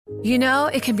You know,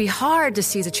 it can be hard to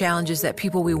see the challenges that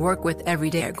people we work with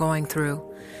every day are going through.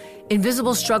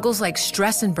 Invisible struggles like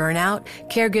stress and burnout,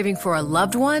 caregiving for a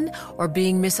loved one, or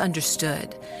being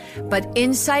misunderstood. But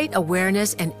insight,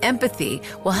 awareness, and empathy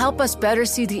will help us better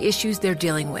see the issues they're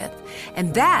dealing with.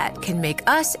 And that can make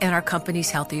us and our companies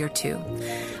healthier too.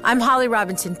 I'm Holly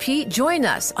Robinson Peete. Join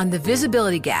us on The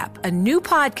Visibility Gap, a new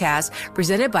podcast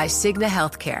presented by Cigna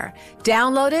Healthcare.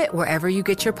 Download it wherever you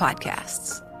get your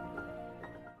podcasts.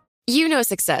 You know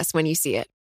success when you see it.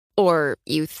 Or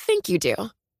you think you do.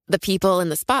 The people in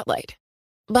the spotlight.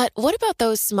 But what about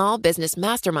those small business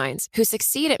masterminds who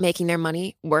succeed at making their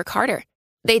money work harder?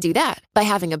 They do that by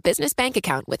having a business bank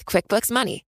account with QuickBooks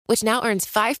Money, which now earns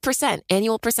 5%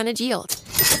 annual percentage yield.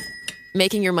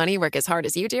 Making your money work as hard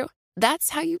as you do?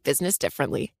 That's how you business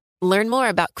differently. Learn more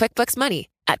about QuickBooks Money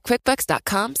at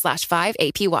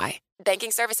quickbooks.com/5APY.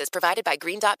 Banking services provided by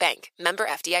Green Dot Bank. Member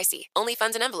FDIC. Only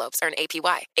funds and envelopes earn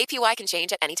APY. APY can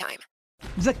change at any time.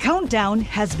 The countdown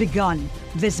has begun.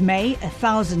 This May,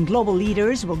 1,000 global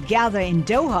leaders will gather in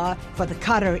Doha for the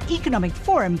Qatar Economic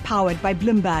Forum powered by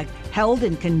Bloomberg, held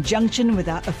in conjunction with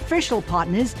our official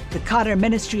partners, the Qatar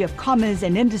Ministry of Commerce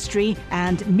and Industry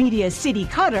and Media City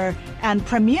Qatar, and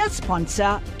premier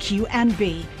sponsor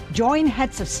QNB. Join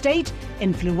heads of state,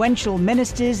 influential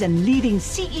ministers, and leading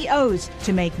CEOs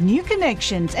to make new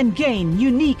connections and gain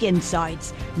unique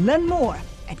insights. Learn more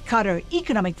at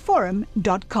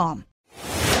QatarEconomicForum.com.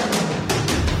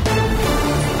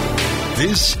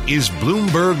 This is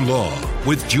Bloomberg Law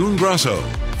with June Grasso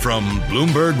from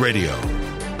Bloomberg Radio.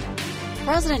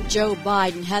 President Joe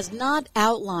Biden has not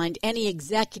outlined any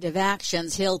executive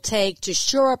actions he'll take to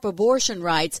shore up abortion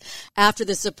rights after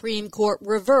the Supreme Court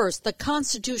reversed the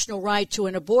constitutional right to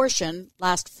an abortion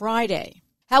last Friday.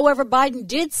 However, Biden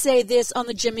did say this on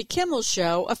the Jimmy Kimmel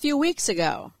Show a few weeks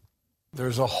ago.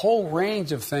 There's a whole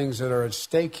range of things that are at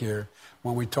stake here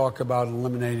when we talk about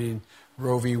eliminating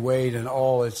Roe v. Wade and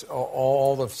all the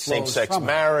flows same-sex from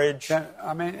marriage.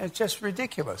 I mean, it's just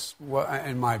ridiculous,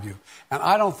 in my view. And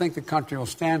I don't think the country will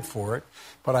stand for it,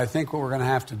 but I think what we're going to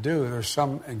have to do, there's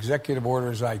some executive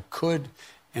orders I could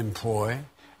employ.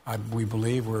 We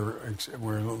believe we're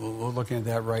looking at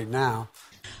that right now.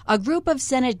 A group of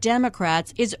Senate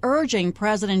Democrats is urging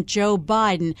President Joe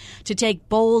Biden to take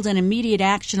bold and immediate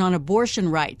action on abortion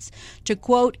rights, to,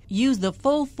 quote, use the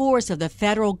full force of the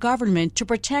federal government to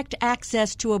protect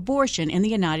access to abortion in the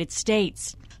United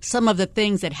States. Some of the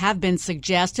things that have been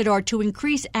suggested are to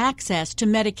increase access to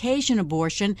medication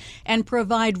abortion and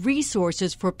provide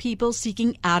resources for people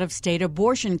seeking out-of-state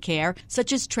abortion care,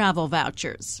 such as travel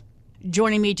vouchers.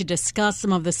 Joining me to discuss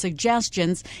some of the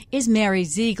suggestions is Mary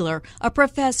Ziegler, a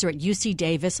professor at UC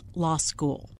Davis Law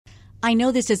School. I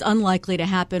know this is unlikely to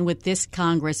happen with this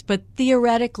Congress, but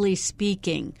theoretically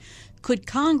speaking, could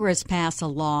Congress pass a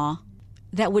law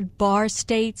that would bar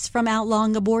states from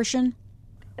outlawing abortion?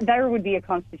 There would be a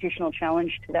constitutional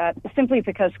challenge to that, simply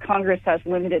because Congress has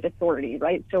limited authority,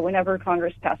 right? So whenever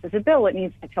Congress passes a bill, it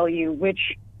needs to tell you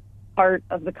which part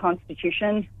of the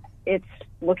Constitution it's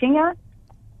looking at.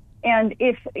 And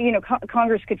if,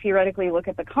 Congress could theoretically look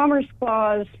at the Commerce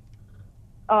Clause,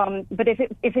 but if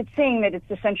it's saying that it's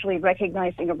essentially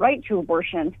recognizing a right to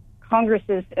abortion,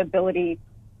 Congress's ability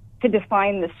to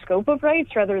define the scope of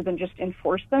rights rather than just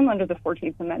enforce them under the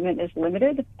 14th Amendment is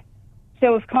limited.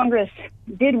 So if Congress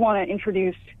did want to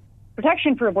introduce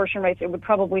protection for abortion rights, it would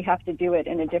probably have to do it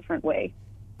in a different way.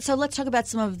 So let's talk about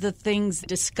some of the things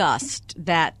discussed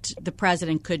that the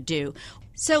president could do.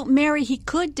 So, Mary, he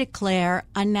could declare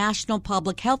a national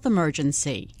public health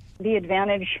emergency. The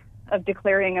advantage of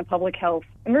declaring a public health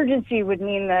emergency would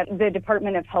mean that the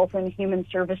Department of Health and Human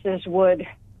Services would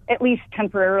at least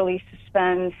temporarily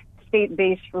suspend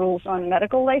state-based rules on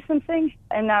medical licensing,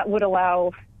 and that would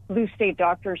allow blue state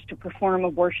doctors to perform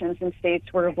abortions in states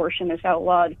where abortion is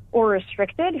outlawed or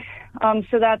restricted.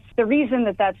 So that's the reason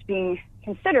that that's being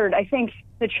considered. I think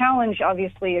the challenge,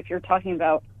 obviously, if you're talking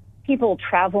about people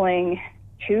traveling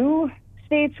to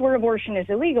states where abortion is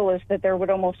illegal, is that there would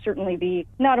almost certainly be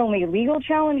not only legal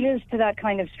challenges to that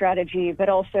kind of strategy, but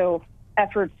also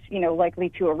efforts, likely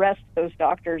to arrest those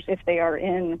doctors if they are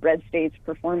in red states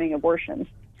performing abortions.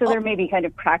 So there may be kind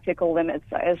of practical limits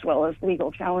as well as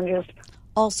legal challenges.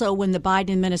 Also, when the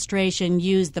Biden administration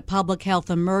used the public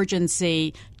health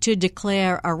emergency to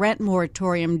declare a rent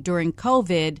moratorium during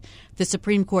COVID, the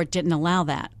Supreme Court didn't allow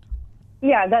that.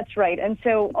 Yeah, that's right. And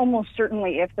so almost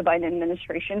certainly if the Biden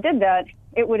administration did that,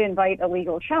 it would invite a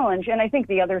legal challenge. And I think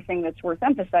the other thing that's worth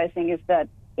emphasizing is that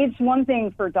it's one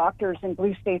thing for doctors in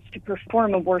blue states to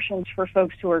perform abortions for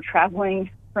folks who are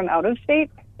traveling from out of state.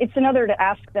 It's another to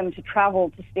ask them to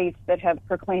travel to states that have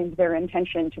proclaimed their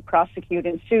intention to prosecute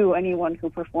and sue anyone who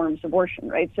performs abortion,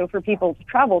 right? So for people to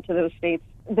travel to those states,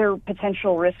 their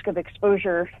potential risk of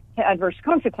exposure to adverse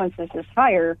consequences is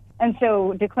higher. And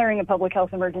so declaring a public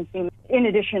health emergency, in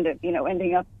addition to,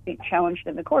 ending up being challenged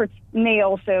in the courts, may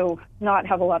also not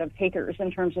have a lot of takers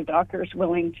in terms of doctors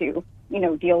willing to,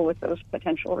 deal with those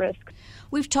potential risks.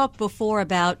 We've talked before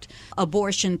about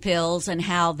abortion pills and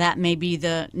how that may be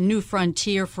the new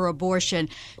frontier for abortion.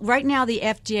 Right now, the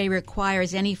FDA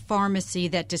requires any pharmacy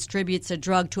that distributes a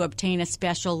drug to obtain a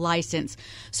special license.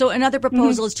 So another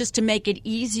proposal is just to make it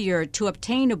easier to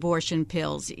obtain abortion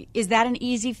pills. Is that an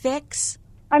easy fix?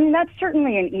 I mean, that's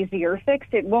certainly an easier fix.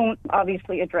 It won't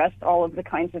obviously address all of the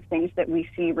kinds of things that we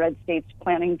see red states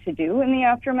planning to do in the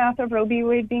aftermath of Roe v.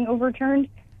 Wade being overturned.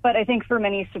 But I think for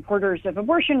many supporters of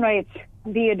abortion rights,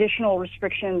 the additional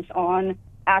restrictions on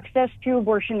access to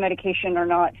abortion medication are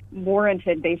not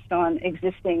warranted based on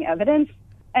existing evidence,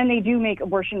 and they do make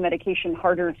abortion medication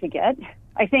harder to get.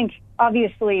 I think,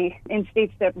 obviously, in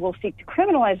states that will seek to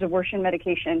criminalize abortion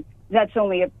medication, that's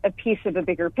only a piece of a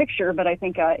bigger picture, but I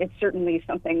think it's certainly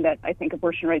something that I think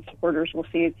abortion rights supporters will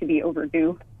see to be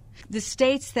overdue. The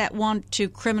states that want to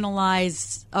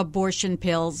criminalize abortion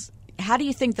pills, how do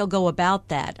you think they'll go about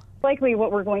that? Likely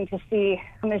what we're going to see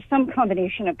is some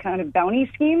combination of kind of bounty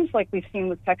schemes like we've seen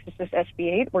with Texas's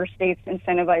SB 8, where states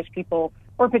incentivize people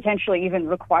or potentially even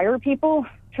require people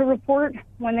to report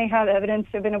when they have evidence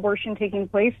of an abortion taking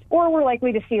place. Or we're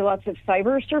likely to see lots of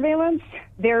cyber surveillance.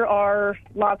 There are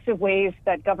lots of ways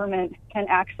that government can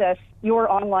access your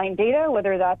online data,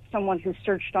 whether that's someone who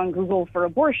searched on Google for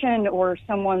abortion or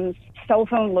someone's cell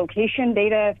phone location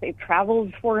data if they've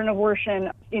traveled for an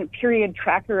abortion, period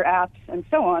tracker apps, and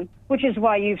so on, which is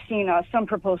why you've seen some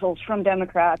proposals from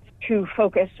Democrats to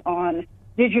focus on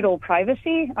digital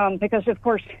privacy, because, of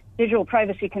course, digital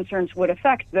privacy concerns would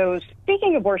affect those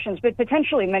seeking abortions, but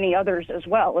potentially many others as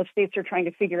well. If states are trying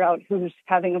to figure out who's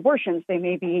having abortions, they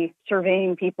may be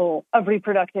surveying people of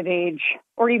reproductive age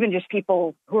or even just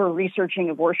people who are researching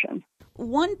abortion.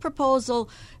 One proposal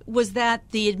was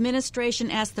that the administration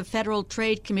asked the Federal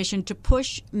Trade Commission to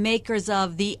push makers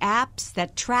of the apps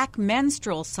that track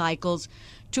menstrual cycles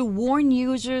to warn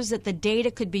users that the data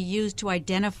could be used to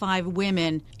identify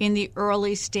women in the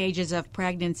early stages of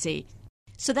pregnancy.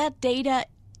 So that data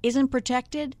isn't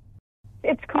protected?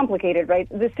 It's complicated, right?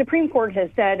 The Supreme Court has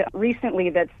said recently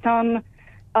that some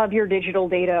of your digital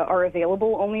data are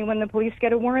available only when the police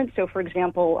get a warrant. So, for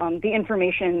example, the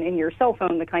information in your cell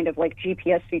phone, the kind of like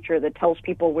GPS feature that tells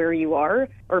people where you are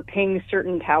or pings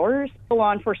certain towers,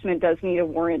 law enforcement does need a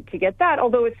warrant to get that,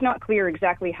 although it's not clear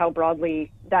exactly how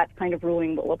broadly that kind of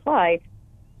ruling will apply.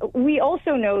 We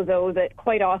also know, though, that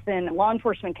quite often law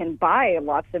enforcement can buy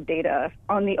lots of data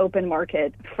on the open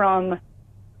market from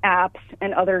apps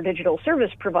and other digital service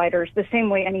providers the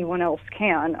same way anyone else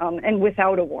can, and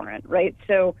without a warrant, right?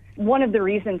 So one of the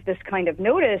reasons this kind of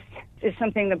notice is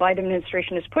something the Biden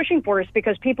administration is pushing for is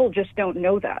because people just don't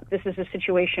know that. This is a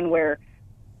situation where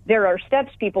there are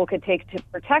steps people could take to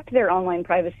protect their online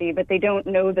privacy, but they don't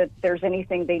know that there's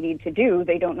anything they need to do.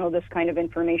 They don't know this kind of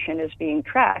information is being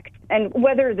tracked. And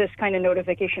whether this kind of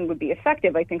notification would be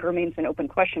effective, I think, remains an open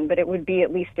question, but it would be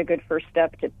at least a good first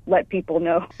step to let people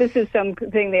know this is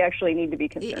something they actually need to be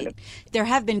concerned about. There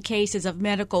have been cases of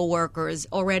medical workers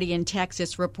already in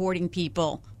Texas reporting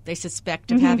people they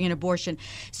suspect of having an abortion.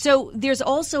 So there's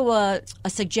also a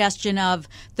suggestion of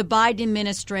the Biden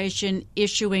administration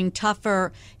issuing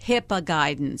tougher HIPAA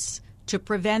guidance to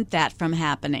prevent that from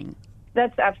happening.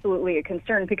 That's absolutely a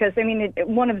concern because,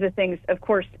 one of the things, of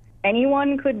course,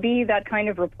 anyone could be that kind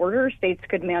of reporter. States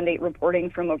could mandate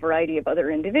reporting from a variety of other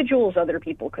individuals. Other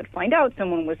people could find out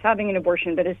someone was having an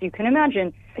abortion. But as you can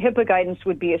imagine, HIPAA guidance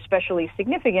would be especially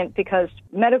significant because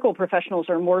medical professionals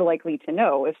are more likely to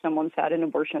know if someone's had an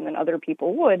abortion than other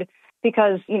people would.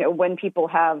 Because, when people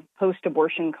have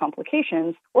post-abortion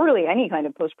complications, or really any kind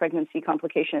of post-pregnancy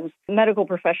complications, medical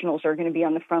professionals are going to be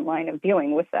on the front line of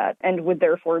dealing with that and would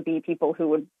therefore be people who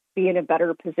would be in a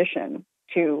better position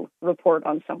to report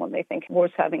on someone they think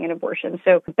was having an abortion.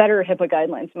 So better HIPAA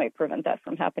guidelines might prevent that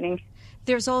from happening.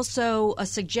 There's also a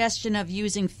suggestion of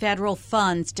using federal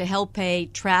funds to help pay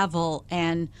travel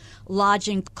and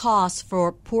lodging costs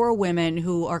for poor women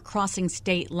who are crossing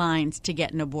state lines to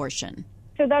get an abortion.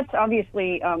 So that's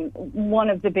obviously one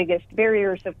of the biggest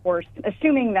barriers, of course,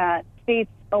 assuming that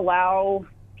states allow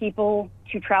people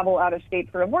to travel out of state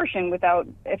for abortion without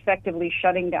effectively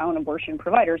shutting down abortion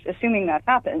providers. Assuming that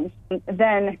happens,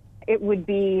 then it would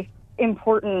be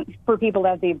important for people to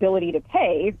have the ability to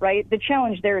pay, right? The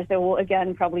challenge there is there will,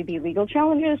 again, probably be legal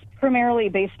challenges, primarily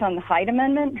based on the Hyde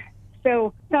Amendment.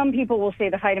 So some people will say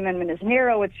the Hyde Amendment is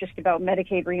narrow. It's just about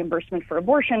Medicaid reimbursement for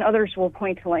abortion. Others will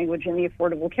point to language in the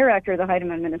Affordable Care Act or the Hyde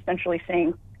Amendment essentially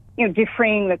saying,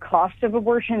 defraying the cost of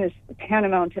abortion is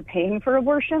tantamount to paying for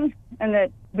abortion, and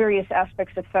that various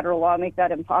aspects of federal law make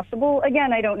that impossible.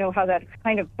 Again, I don't know how that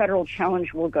kind of federal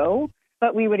challenge will go,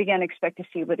 but we would again expect to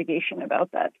see litigation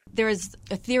about that. There is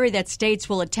a theory that states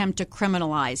will attempt to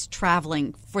criminalize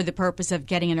traveling for the purpose of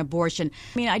getting an abortion.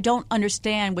 I mean, I don't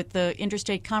understand with the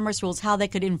interstate commerce rules how they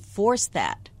could enforce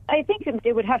that. I think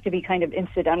it would have to be kind of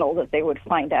incidental that they would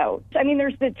find out. I mean,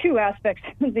 there's the two aspects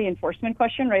of the enforcement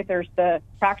question, right? There's the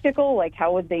practical, like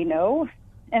how would they know?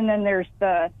 And then there's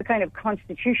the kind of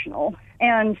constitutional.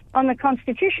 And on the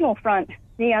constitutional front,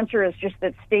 the answer is just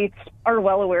that states are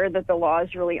well aware that the law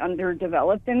is really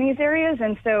underdeveloped in these areas.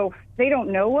 And so they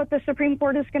don't know what the Supreme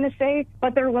Court is going to say,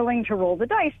 but they're willing to roll the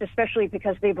dice, especially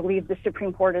because they believe the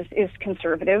Supreme Court is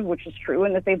conservative, which is true,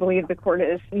 and that they believe the court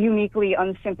is uniquely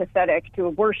unsympathetic to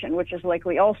abortion, which is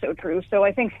likely also true. So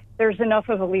I think there's enough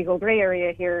of a legal gray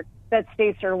area here that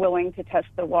states are willing to test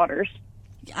the waters.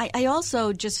 I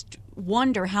also just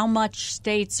wonder how much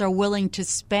states are willing to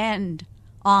spend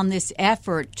on this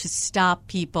effort to stop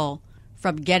people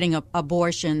from getting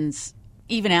abortions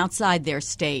even outside their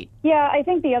state. Yeah, I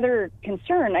think the other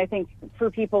concern, for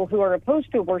people who are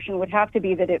opposed to abortion would have to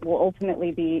be that it will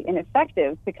ultimately be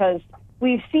ineffective, because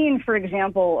we've seen, for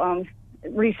example,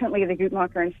 recently the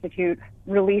Guttmacher Institute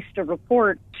released a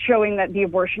report showing that the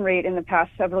abortion rate in the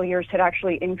past several years had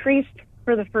actually increased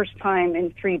for the first time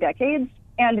in 3 decades.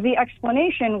 And the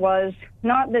explanation was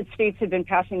not that states had been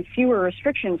passing fewer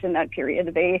restrictions in that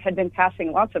period. They had been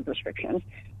passing lots of restrictions.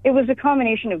 It was a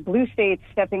combination of blue states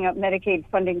stepping up Medicaid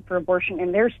funding for abortion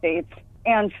in their states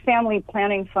and family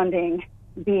planning funding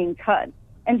being cut.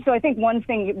 And so I think one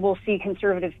thing we'll see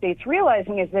conservative states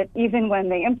realizing is that even when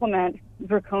they implement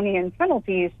draconian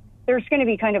penalties, there's going to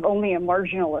be kind of only a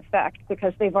marginal effect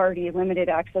because they've already limited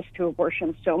access to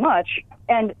abortion so much.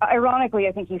 And ironically,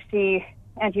 I think you see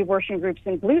anti-abortion groups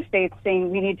in blue states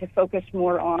saying we need to focus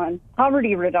more on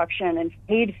poverty reduction and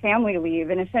paid family leave,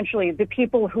 and essentially the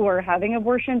people who are having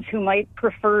abortions who might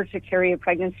prefer to carry a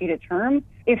pregnancy to term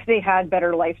if they had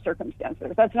better life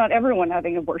circumstances. That's not everyone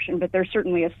having abortion, but there's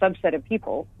certainly a subset of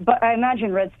people. But I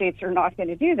imagine red states are not going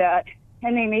to do that,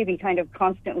 and they may be kind of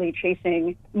constantly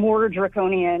chasing more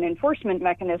draconian enforcement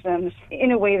mechanisms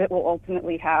in a way that will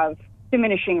ultimately have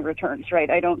diminishing returns, right?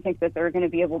 I don't think that they're going to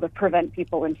be able to prevent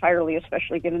people entirely,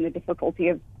 especially given the difficulty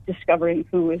of discovering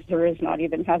who is or is not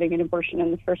even having an abortion in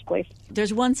the first place.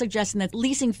 There's one suggestion that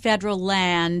leasing federal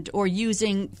land or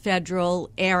using federal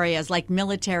areas like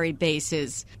military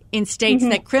bases in states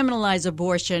that criminalize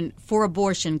abortion for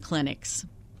abortion clinics.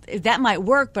 That might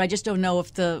work, but I just don't know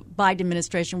if the Biden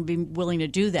administration would be willing to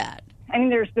do that. I mean,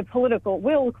 there's the political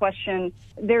will question.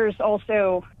 There's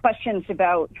also questions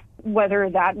about whether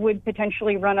that would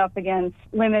potentially run up against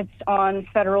limits on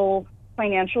federal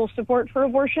financial support for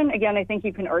abortion. Again, I think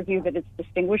you can argue that it's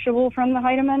distinguishable from the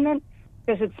Hyde Amendment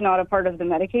because it's not a part of the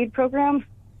Medicaid program.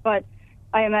 But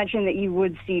I imagine that you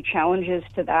would see challenges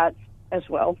to that as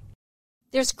well.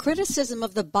 There's criticism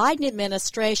of the Biden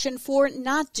administration for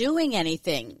not doing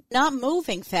anything, not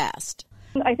moving fast.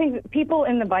 I think people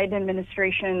in the Biden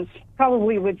administration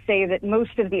probably would say that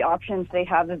most of the options they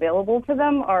have available to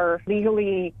them are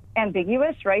legally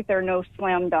ambiguous, right? There are no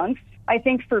slam dunks. I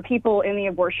think for people in the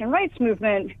abortion rights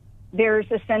movement, there's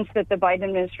a sense that the Biden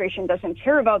administration doesn't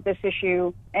care about this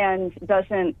issue and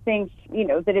doesn't think,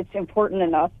 that it's important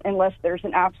enough unless there's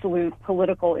an absolute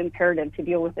political imperative to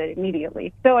deal with it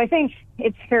immediately. So I think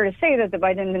it's fair to say that the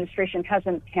Biden administration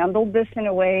hasn't handled this in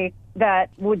a way that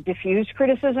would diffuse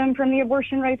criticism from the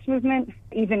abortion rights movement,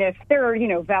 even if there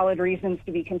are, valid reasons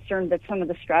to be concerned that some of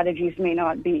the strategies may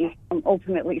not be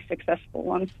ultimately successful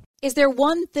ones. Is there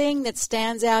one thing that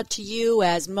stands out to you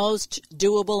as most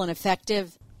doable and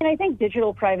effective? And I think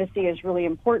digital privacy is really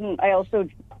important. I also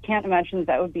can't imagine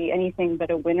that would be anything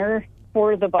but a winner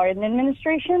for the Biden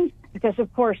administration, because,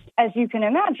 of course, as you can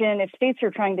imagine, if states are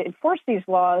trying to enforce these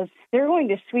laws, they're going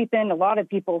to sweep in a lot of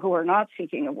people who are not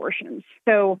seeking abortions.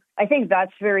 So I think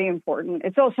that's very important.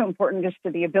 It's also important just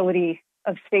to the ability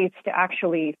of states to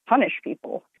actually punish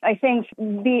people. I think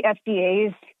the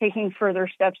FDA's taking further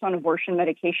steps on abortion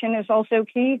medication is also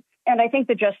key. And I think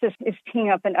the justice is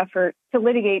teeing up an effort to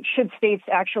litigate should states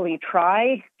actually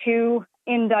try to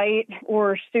indict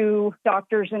or sue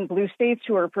doctors in blue states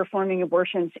who are performing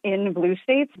abortions in blue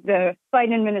states. The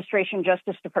Biden administration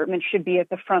Justice Department should be at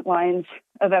the front lines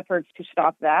of efforts to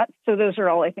stop that. So those are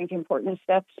all, I think, important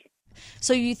steps.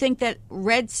 So you think that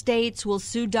red states will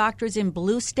sue doctors in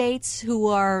blue states who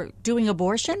are doing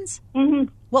abortions?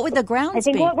 Mm-hmm. What would the grounds be? I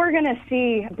think what we're going to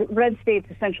see, red states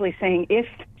essentially saying if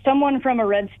someone from a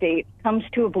red state comes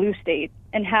to a blue state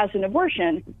and has an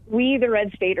abortion, we, the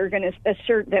red state, are going to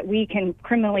assert that we can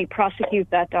criminally prosecute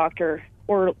that doctor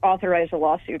or authorize a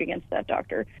lawsuit against that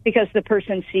doctor because the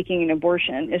person seeking an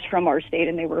abortion is from our state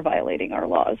and they were violating our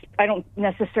laws. I don't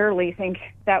necessarily think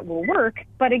that will work,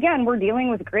 but again, we're dealing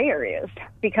with gray areas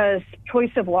because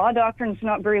choice of law doctrine is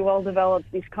not very well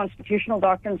developed. These constitutional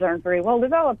doctrines aren't very well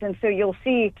developed, and so you'll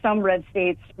see some red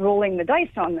states rolling the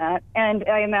dice on that, and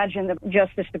I imagine the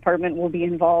Justice Department will be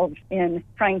involved in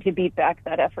trying to beat back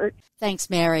that effort. Thanks,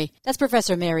 Mary. That's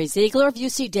Professor Mary Ziegler of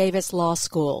UC Davis Law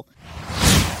School.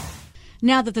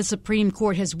 Now that the Supreme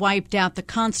Court has wiped out the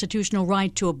constitutional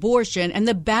right to abortion and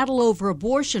the battle over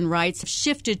abortion rights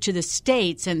shifted to the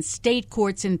states and state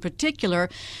courts in particular,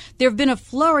 there have been a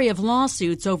flurry of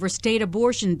lawsuits over state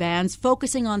abortion bans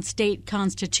focusing on state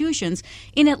constitutions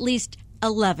in at least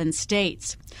 11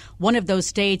 states. One of those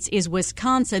states is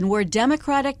Wisconsin, where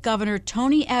Democratic Governor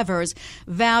Tony Evers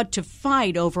vowed to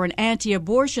fight over an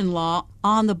anti-abortion law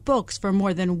on the books for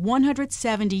more than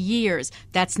 170 years.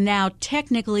 That's now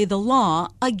technically the law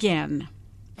again.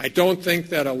 I don't think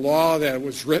that a law that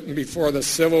was written before the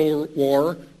Civil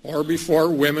War or before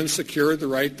women secured the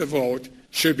right to vote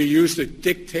should be used to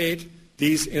dictate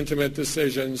these intimate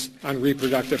decisions on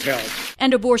reproductive health.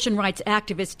 And abortion rights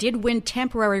activists did win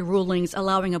temporary rulings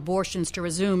allowing abortions to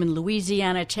resume in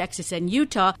Louisiana, Texas, and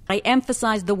Utah. I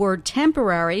emphasize the word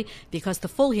temporary because the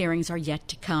full hearings are yet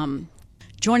to come.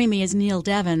 Joining me is Neil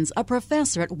Devens, a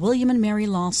professor at William & Mary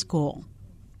Law School.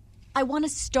 I want to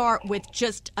start with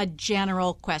just a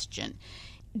general question.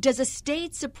 Does a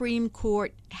state Supreme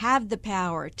Court have the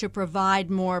power to provide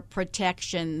more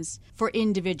protections for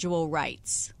individual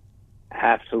rights?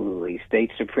 Absolutely.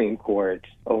 State Supreme Courts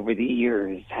over the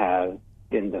years have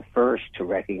been the first to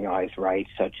recognize rights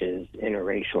such as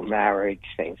interracial marriage,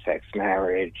 same-sex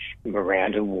marriage,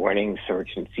 Miranda warnings, search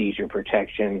and seizure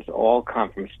protections, all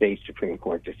come from state Supreme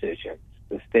Court decisions.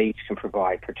 The states can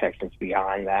provide protections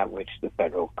beyond that which the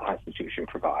federal Constitution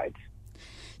provides.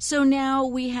 So now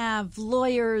we have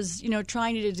lawyers,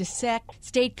 trying to dissect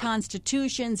state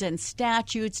constitutions and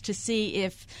statutes to see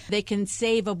if they can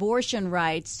save abortion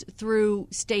rights through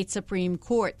state Supreme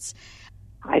Courts.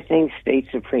 I think state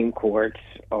Supreme Courts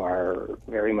are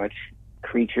very much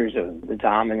creatures of the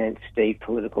dominant state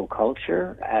political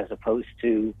culture as opposed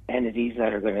to entities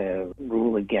that are going to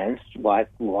rule against what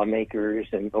lawmakers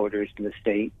and voters in the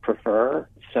state prefer.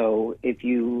 So if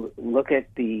you look at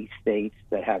the states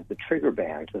that have the trigger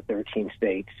bans, the 13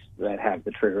 states that have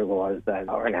the trigger laws that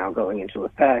are now going into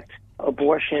effect,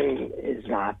 abortion is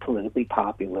not politically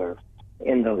popular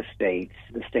in those states.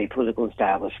 The state political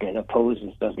establishment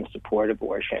opposes, doesn't support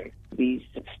abortion. These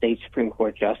state Supreme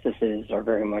Court justices are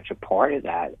very much a part of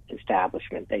that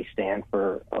establishment. They stand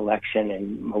for election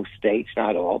in most states,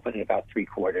 not all, but in about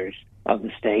 3/4 of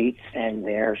the states, and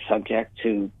they're subject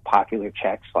to popular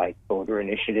checks like voter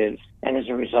initiatives. And as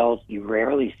a result, you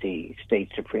rarely see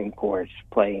state Supreme Courts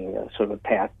playing a sort of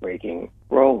path-breaking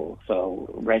role. So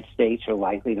red states are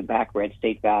likely to back red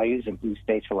state values, and blue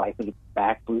states are likely to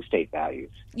back blue state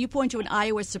values. You point to an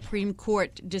Iowa Supreme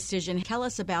Court decision. Tell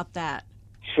us about that.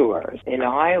 Sure. In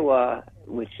Iowa,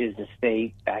 which is a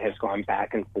state that has gone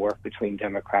back and forth between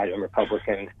Democratic and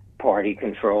Republican party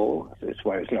control, it's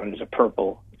what is known as a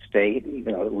purple state,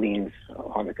 even though it leans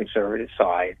on the conservative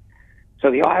side.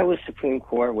 So the Iowa Supreme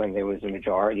Court, when there was a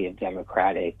majority of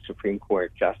Democratic Supreme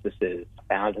Court justices,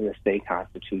 found in the state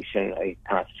constitution a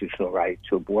constitutional right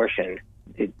to abortion.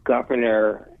 The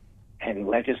governor and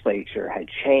legislature had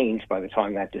changed by the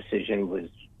time that decision was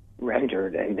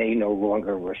rendered, and they no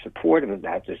longer were supportive of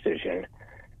that decision.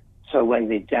 So when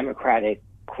the Democratic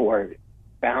court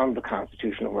found the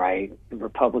constitutional right, the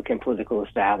Republican political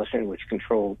establishment, which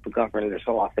controlled the governor's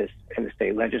office and the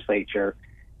state legislature,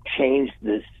 changed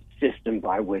this system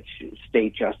by which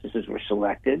state justices were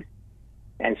selected,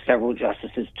 and several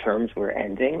justices' terms were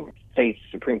ending. State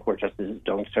Supreme Court justices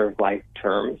don't serve life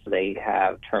terms. They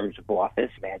have terms of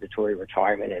office, mandatory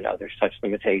retirement, and other such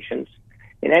limitations.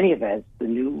 In any event, the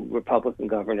new Republican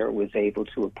governor was able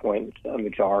to appoint a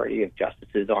majority of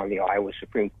justices on the Iowa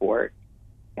Supreme Court,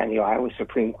 and the Iowa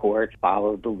Supreme Court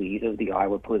followed the lead of the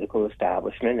Iowa political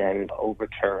establishment and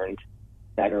overturned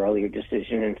that earlier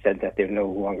decision and said that there no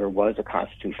longer was a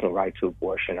constitutional right to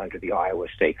abortion under the Iowa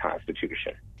state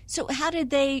constitution. So how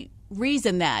did they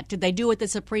reason that? Did they do what the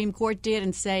Supreme Court did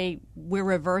and say, we're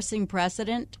reversing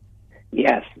precedent?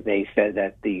 Yes, they said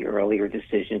that the earlier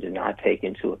decision did not take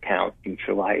into account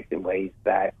future life in ways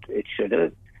that it should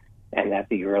have, and that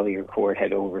the earlier court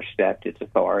had overstepped its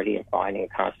authority in finding a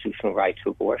constitutional right to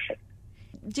abortion.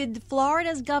 did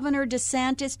Florida's Governor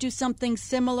DeSantis do something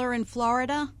similar in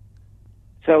Florida?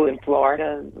 So in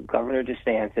Florida, Governor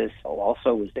DeSantis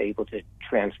also was able to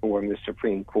transform the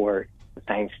Supreme Court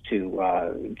thanks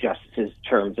to justices'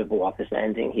 terms of office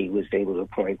ending. He was able to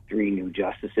appoint 3 new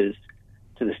justices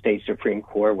to the state Supreme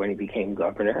Court when he became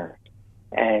governor.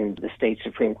 And the state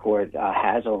Supreme Court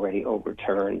has already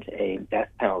overturned a death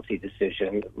penalty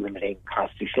decision limiting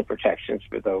constitutional protections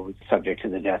for those subject to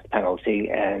the death penalty.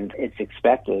 And it's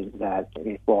expected that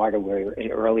in Florida, where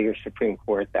an earlier Supreme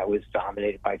Court that was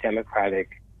dominated by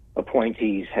Democratic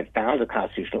appointees had found a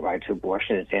constitutional right to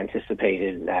abortion, it's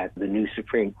anticipated that the new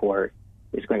Supreme Court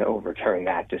is going to overturn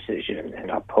that decision and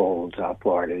uphold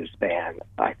Florida's ban.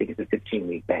 I think it's a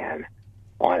 15-week ban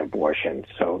on abortion.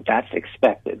 So that's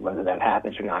expected. Whether that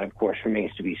happens or not, of course,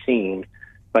 remains to be seen.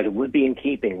 But it would be in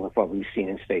keeping with what we've seen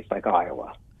in states like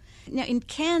Iowa. Now, in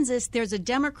Kansas, there's a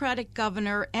Democratic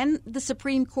governor, and the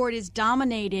Supreme Court is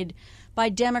dominated by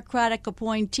Democratic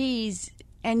appointees,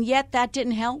 and yet that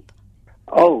didn't help?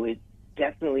 Oh, it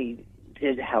definitely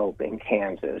did help in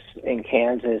Kansas. In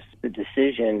Kansas, the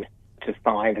decision to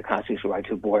find a constitutional right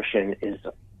to abortion is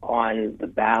on the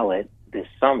ballot this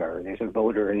summer. There's a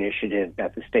voter initiative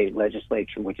that the state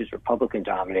legislature, which is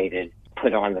Republican-dominated,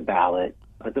 put on the ballot.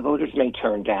 But the voters may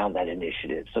turn down that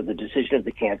initiative. So the decision of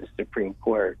the Kansas Supreme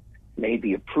Court may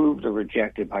be approved or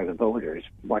rejected by the voters.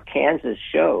 What Kansas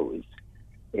shows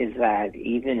is that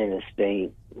even in a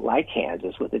state like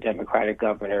Kansas with a Democratic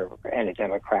governor and a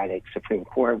Democratic Supreme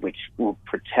Court, which will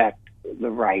protect the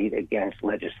right against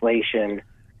legislation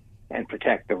and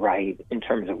protect the right in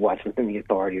terms of what's within the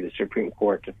authority of the Supreme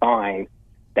Court to find,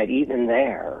 that even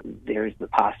there's the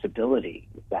possibility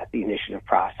that the initiative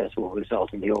process will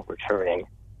result in the overturning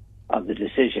of the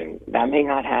decision. That may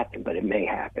not happen, but it may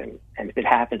happen. And if it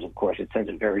happens, of course, it sends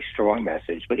a very strong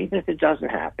message. But even if it doesn't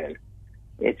happen,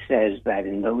 it says that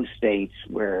in those states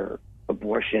where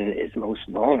abortion is most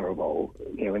vulnerable,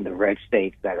 in the red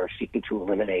states that are seeking to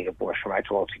eliminate abortion rights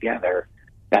altogether,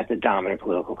 that the dominant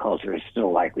political culture is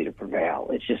still likely to prevail.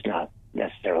 It's just not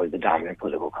necessarily the dominant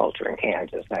political culture in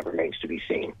Kansas. That remains to be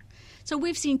seen. So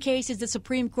we've seen cases the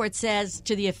Supreme Court says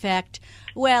to the effect,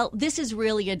 well, this is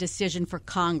really a decision for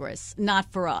Congress, not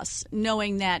for us,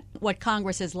 knowing that what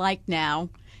Congress is like now,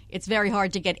 it's very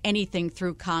hard to get anything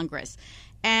through Congress.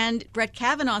 And Brett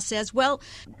Kavanaugh says, well,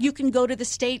 you can go to the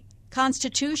state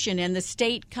constitution and the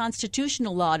state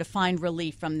constitutional law to find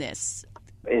relief from this.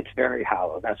 It's very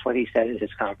hollow. That's what he said at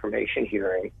his confirmation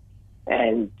hearing.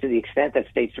 And to the extent that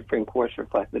state Supreme Courts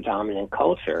reflect the dominant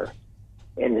culture,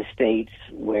 in the states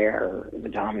where the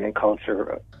dominant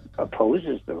culture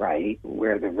opposes the right,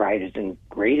 where the right is in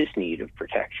greatest need of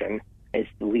protection, it's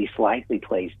the least likely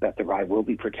place that the right will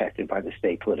be protected by the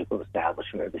state political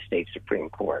establishment or the state Supreme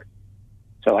Court.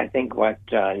 So I think what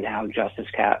now Justice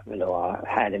Kavanaugh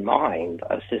had in mind,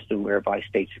 a system whereby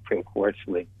state Supreme Courts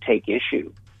would take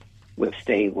issue with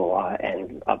state law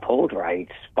and uphold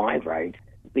rights, find rights.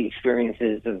 The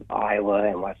experiences of Iowa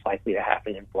and what's likely to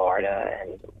happen in Florida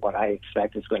and what I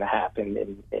expect is going to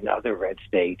happen in other red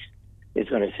states is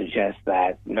going to suggest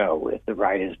that, no, if the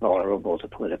right is vulnerable to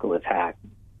political attack,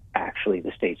 actually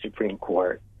the state Supreme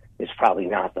Court is probably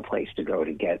not the place to go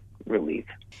to get relief.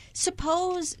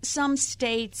 Suppose some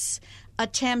states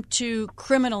attempt to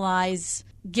criminalize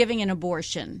giving an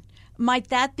abortion. Might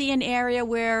that be an area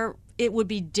where it would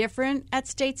be different at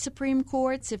state Supreme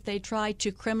Courts if they tried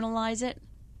to criminalize it?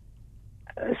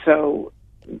 So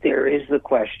there is the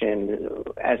question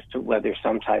as to whether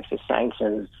some types of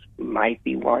sanctions might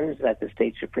be ones that the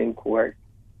state Supreme Court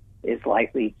is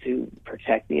likely to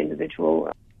protect the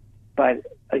individual. But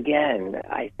again,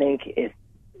 I think if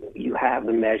you have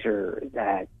a measure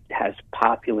that has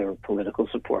popular political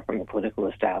support from the political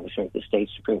establishment, the state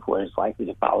Supreme Court is likely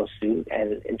to follow suit.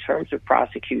 And in terms of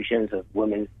prosecutions of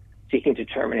women seeking to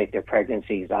terminate their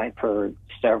pregnancies, I've heard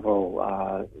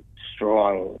several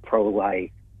strong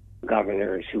pro-life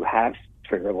governors who have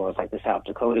trigger laws, like the South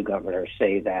Dakota governor,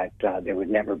 say that there would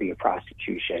never be a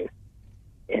prosecution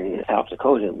in South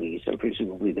Dakota, at least, and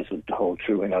presumably this would hold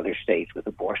true in other states with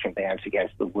abortion bans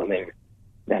against the women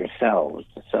themselves.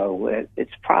 So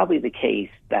it's probably the case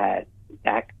that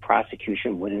that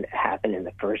prosecution wouldn't happen in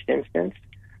the first instance.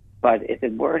 But if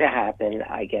it were to happen,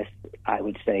 I guess I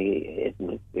would say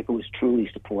if it was truly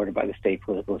supported by the state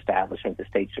political establishment, the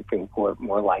state Supreme Court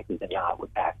more likely than not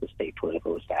would back the state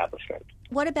political establishment.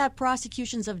 What about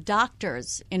prosecutions of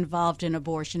doctors involved in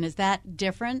abortion? Is that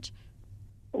different?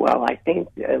 Well, I think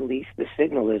at least the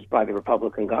signal is by the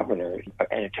Republican governors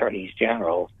and attorneys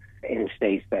general in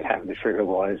states that have the trigger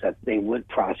laws that they would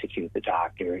prosecute the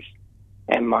doctors.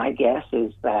 And my guess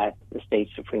is that the state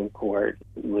Supreme Court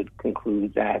would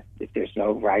conclude that if there's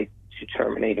no right to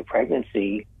terminate a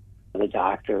pregnancy, the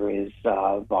doctor is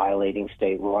violating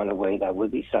state law in a way that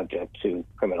would be subject to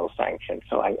criminal sanction.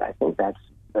 So I think that's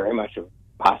very much a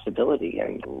possibility,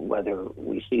 and whether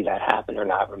we see that happen or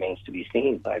not remains to be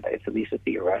seen, but it's at least a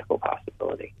theoretical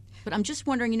possibility. But I'm just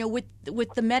wondering, with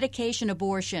the medication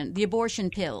abortion, the abortion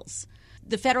pills,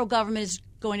 the federal government is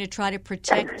going to try to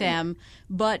protect them,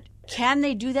 but can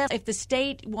they do that if the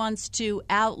state wants to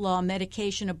outlaw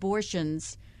medication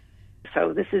abortions?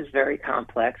 So this is very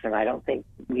complex, and I don't think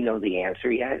we know the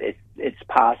answer yet. It's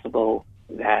possible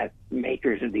that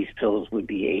makers of these pills would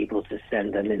be able to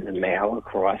send them in the mail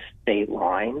across state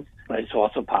lines, but it's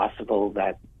also possible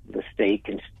that the state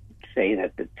can say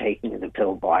that the taking of the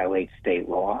pill violates state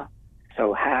law.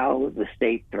 So how the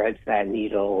state threads that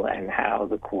needle and how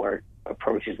the court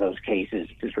approaches those cases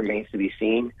just remains to be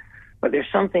seen. But there's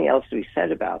something else to be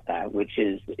said about that, which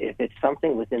is if it's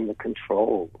something within the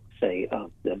control, say,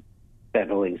 of the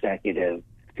federal executive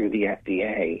through the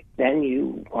FDA, then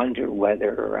you wonder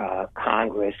whether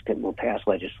Congress will pass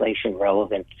legislation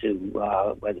relevant to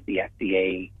whether the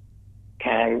FDA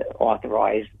can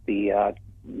authorize the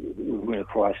movement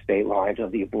across state lines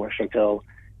of the abortion pill,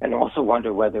 and also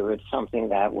wonder whether it's something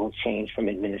that will change from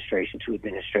administration to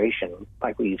administration,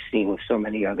 like we've seen with so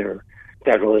many other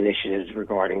federal initiatives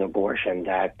regarding abortion,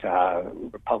 that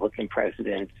Republican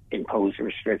presidents impose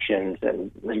restrictions and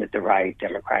limit the right,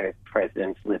 Democratic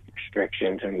presidents lift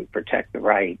restrictions and protect the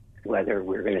right, whether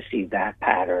we're going to see that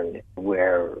pattern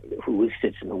where who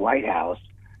sits in the White House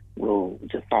will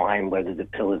define whether the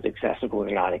pill is accessible or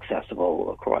not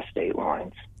accessible across state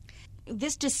lines.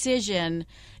 This decision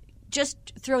just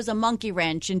throws a monkey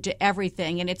wrench into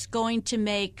everything, and it's going to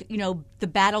make, the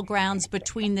battlegrounds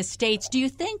between the states. Do you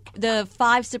think the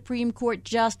 5 Supreme Court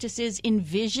justices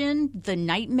envisioned the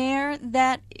nightmare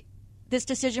that this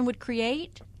decision would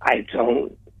create? I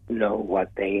don't know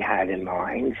what they had in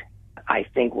mind. I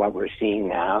think what we're seeing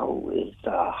now is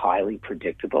highly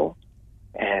predictable,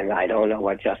 and I don't know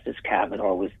what Justice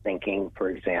Kavanaugh was thinking, for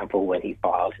example, when he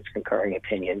filed his concurring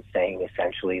opinion saying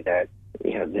essentially that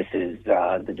this is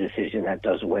the decision that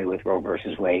does away with Roe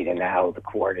versus Wade, and now the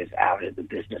court is out of the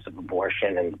business of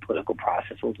abortion and the political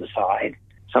process will decide.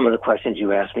 Some of the questions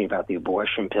you asked me about the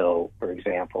abortion pill, for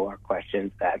example, are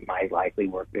questions that might likely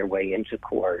work their way into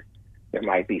court. There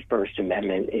might be First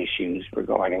Amendment issues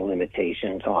regarding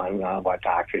limitations on what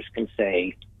doctors can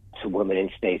say to women in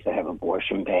states that have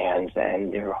abortion bans,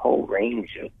 and there are a whole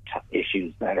range of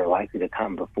issues that are likely to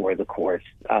come before the courts,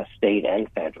 state and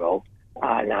federal.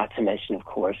 Not to mention, of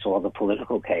course, all the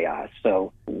political chaos.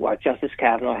 So what Justice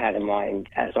Kavanaugh had in mind,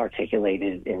 as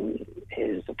articulated in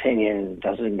his opinion,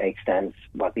 doesn't make sense.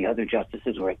 What the other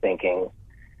justices were thinking,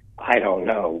 I don't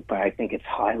know, but I think it's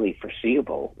highly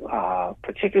foreseeable,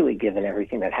 particularly given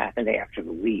everything that happened after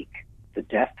the leak, the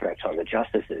death threats on the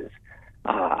justices.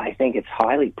 I think it's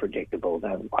highly predictable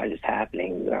that what is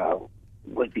happening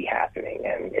would be happening.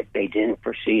 And if they didn't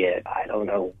foresee it, I don't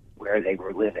know where they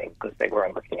were living, because they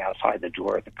weren't looking outside the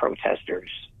door at the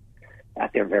protesters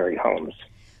at their very homes.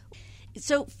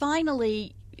 So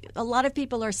finally, a lot of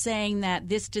people are saying that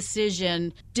this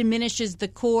decision diminishes the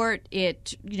court.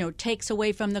 It, takes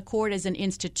away from the court as an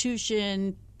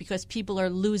institution because people are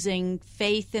losing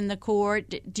faith in the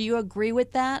court. Do you agree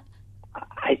with that?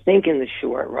 I think in the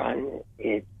short run,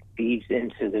 it feeds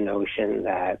into the notion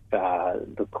that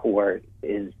the court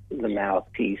is the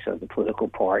mouthpiece of the political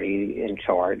party in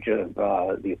charge of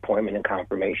the appointment and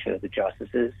confirmation of the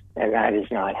justices, and that is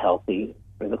not healthy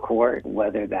for the court.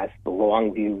 Whether that's the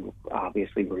long view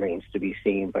obviously remains to be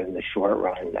seen, but in the short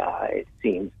run, it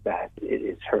seems that it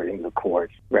is hurting the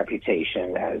court's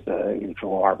reputation as a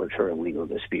neutral arbiter of legal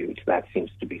disputes. That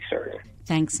seems to be certain.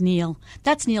 Thanks, Neil.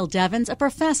 That's Neil Devins, a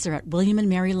professor at William &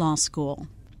 Mary Law School.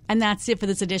 And that's it for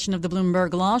this edition of the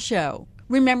Bloomberg Law Show.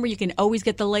 Remember, you can always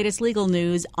get the latest legal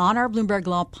news on our Bloomberg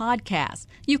Law podcast.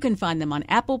 You can find them on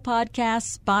Apple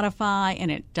Podcasts, Spotify,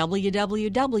 and at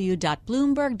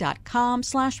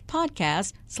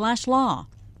www.bloomberg.com/podcast/law.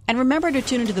 And remember to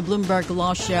tune into the Bloomberg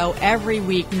Law Show every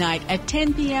weeknight at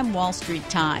 10 p.m. Wall Street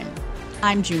time.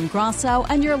 I'm June Grosso,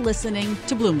 and you're listening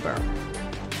to Bloomberg.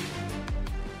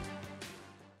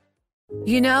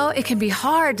 It can be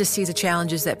hard to see the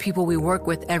challenges that people we work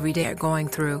with every day are going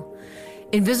through.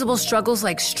 Invisible struggles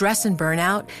like stress and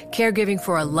burnout, caregiving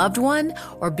for a loved one,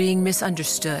 or being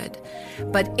misunderstood.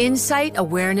 But insight,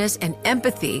 awareness, and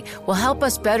empathy will help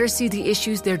us better see the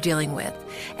issues they're dealing with.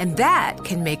 And that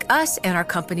can make us and our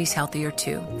companies healthier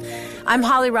too. I'm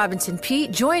Holly Robinson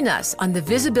Peete. Join us on The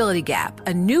Visibility Gap,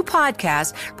 a new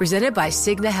podcast presented by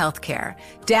Cigna Healthcare.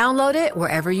 Download it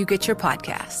wherever you get your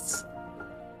podcasts.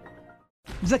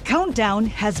 The countdown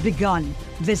has begun.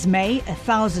 This May,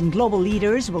 1,000 global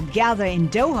leaders will gather in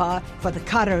Doha for the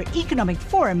Qatar Economic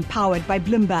Forum powered by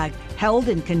Bloomberg, held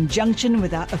in conjunction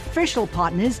with our official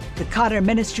partners, the Qatar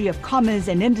Ministry of Commerce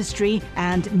and Industry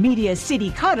and Media City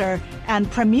Qatar,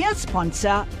 and premier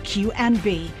sponsor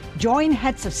QNB. Join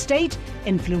heads of state,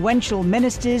 influential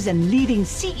ministers, and leading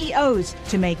CEOs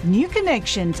to make new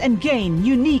connections and gain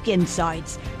unique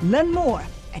insights. Learn more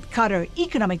at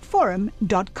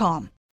QatarEconomicForum.com.